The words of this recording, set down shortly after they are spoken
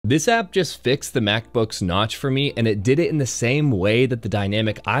This app just fixed the MacBook's notch for me, and it did it in the same way that the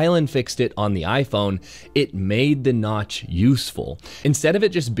dynamic island fixed it on the iPhone. It made the notch useful. Instead of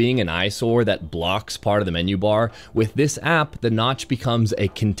it just being an eyesore that blocks part of the menu bar, with this app, the notch becomes a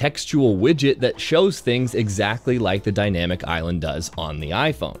contextual widget that shows things exactly like the dynamic island does on the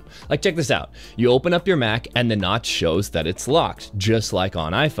iPhone. Like, check this out. You open up your Mac and the notch shows that it's locked, just like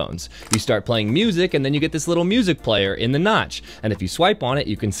on iPhones. You start playing music and then you get this little music player in the notch. And if you swipe on it,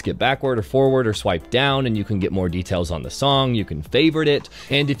 you can skip backward or forward or swipe down and you can get more details on the song, you can favorite it.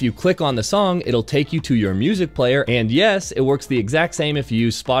 And if you click on the song, it'll take you to your music player. And yes, it works the exact same if you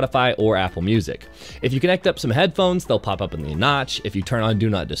use Spotify or Apple Music. If you connect up some headphones, they'll pop up in the notch. If you turn on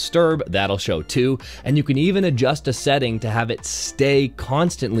Do Not Disturb, that'll show too. And you can even adjust a setting to have it stay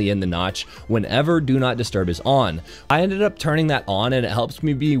constantly in the notch whenever Do Not Disturb is on. I ended up turning that on and it helps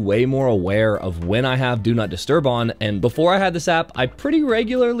me be way more aware of when I have Do Not Disturb on. And before I had this app, I pretty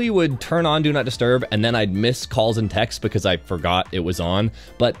regularly would turn on Do Not Disturb and then I'd miss calls and texts because I forgot it was on,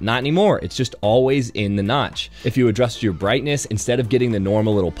 but not anymore. It's just always in the notch. If you adjust your brightness, instead of getting the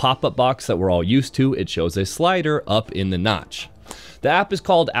normal little pop-up box that we're all used to, it shows a slider up in the notch. The app is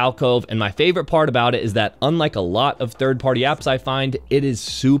called Alcove, and my favorite part about it is that unlike a lot of third-party apps I find, it is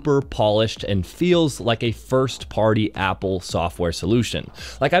super polished and feels like a first-party Apple software solution.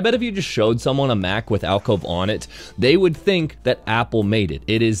 Like, I bet if you just showed someone a Mac with Alcove on it, they would think that Apple made it.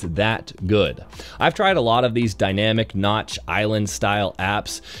 It is that good. I've tried a lot of these dynamic notch island style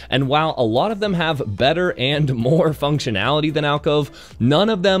apps, and while a lot of them have better and more functionality than Alcove, none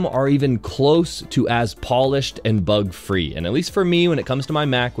of them are even close to as polished and bug-free. And at least for me, when it comes to my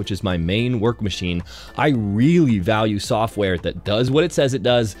Mac, which is my main work machine, I really value software that does what it says it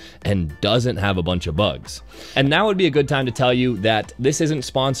does and doesn't have a bunch of bugs. And now would be a good time to tell you that this isn't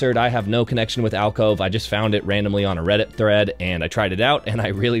sponsored. I have no connection with Alcove. I just found it randomly on a Reddit thread and I tried it out and I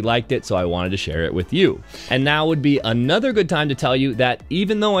really liked it, so I wanted to share it with you. And now would be another good time to tell you that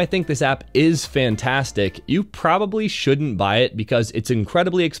even though I think this app is fantastic, you probably shouldn't buy it because it's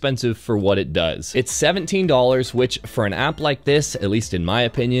incredibly expensive for what it does. It's $17, which for an app like this, at least in my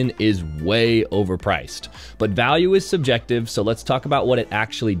opinion, is way overpriced. But value is subjective, so let's talk about what it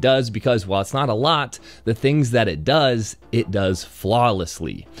actually does, because while it's not a lot, the things that it does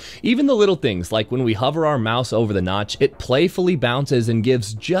flawlessly. Even the little things, like when we hover our mouse over the notch, it playfully bounces and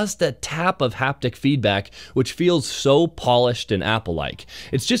gives just a tap of haptic feedback, which feels so polished and Apple-like.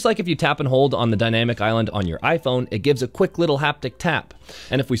 It's just like if you tap and hold on the dynamic island on your iPhone, it gives a quick little haptic tap.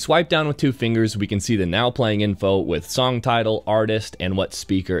 And if we swipe down with 2 fingers, we can see the now playing info with song title, artist, and what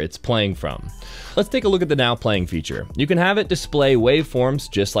speaker it's playing from. Let's take a look at the now playing feature. You can have it display waveforms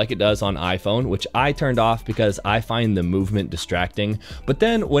just like it does on iPhone, which I turned off because I find the movement distracting. But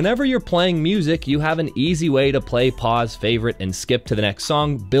then whenever you're playing music, you have an easy way to play, pause, favorite, and skip to the next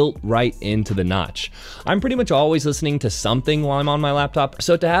song built right into the notch. I'm pretty much always listening to something while I'm on my laptop,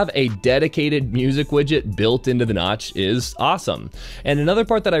 so to have a dedicated music widget built into the notch is awesome. And another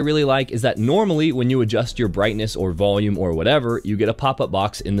part that I really like is that normally when you adjust your brightness or volume or whatever, you get a pop-up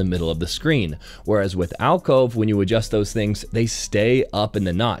box in the middle of the screen. Whereas with Alcove, when you adjust those things, they stay up in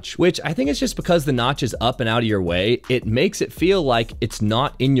the notch, which I think is just because the notch is up and out of your way, it makes it feel like it's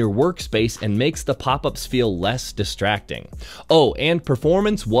not in your workspace and makes the pop-ups feel less distracting. Oh, and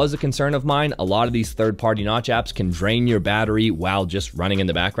performance was a concern of mine. A lot of these third-party notch apps can drain your battery while just running in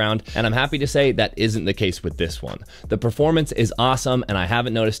the background, and I'm happy to say that isn't the case with this one. The performance is awesome, and I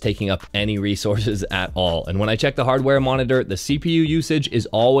haven't noticed taking up any resources at all. And when I check the hardware monitor, the CPU usage is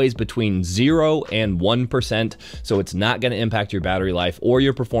always between 0 and 1%, so it's not going to impact your battery life or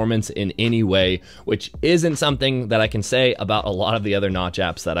your performance in any way, which isn't something that I can say about a lot of the other notch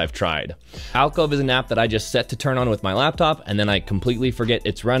apps that I've tried. Alcove is an app that I just set to turn on with my laptop, and then I completely forget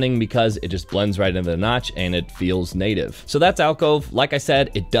it's running because it just blends right into the notch and it feels native. So that's Alcove. Like I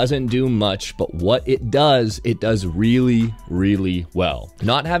said, it doesn't do much, but what it does really, really well.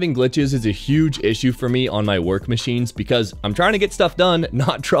 Not having glitches is a huge issue for me on my work machines because I'm trying to get stuff done,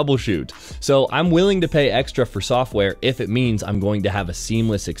 not troubleshoot. So I'm willing to pay extra for software if it means I'm going to have a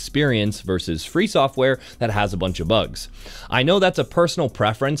seamless experience versus free software that has a bunch of bugs. I know that's a personal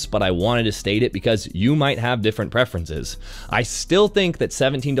preference, but I wanted to state it because you might have different preferences. I still think that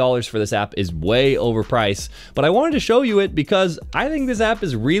 $17 for this app is way overpriced, but I wanted to show you it because I think this app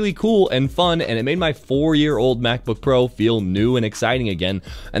is really cool and fun, and it made my 4-year-old MacBook Pro feel new and exciting again,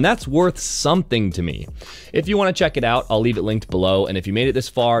 and that's worth something to me. If you want to check it out, I'll leave it linked below, and if you made it this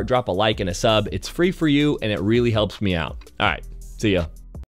far, drop a like and a sub. It's free for you, and it really helps me out. All right, see ya.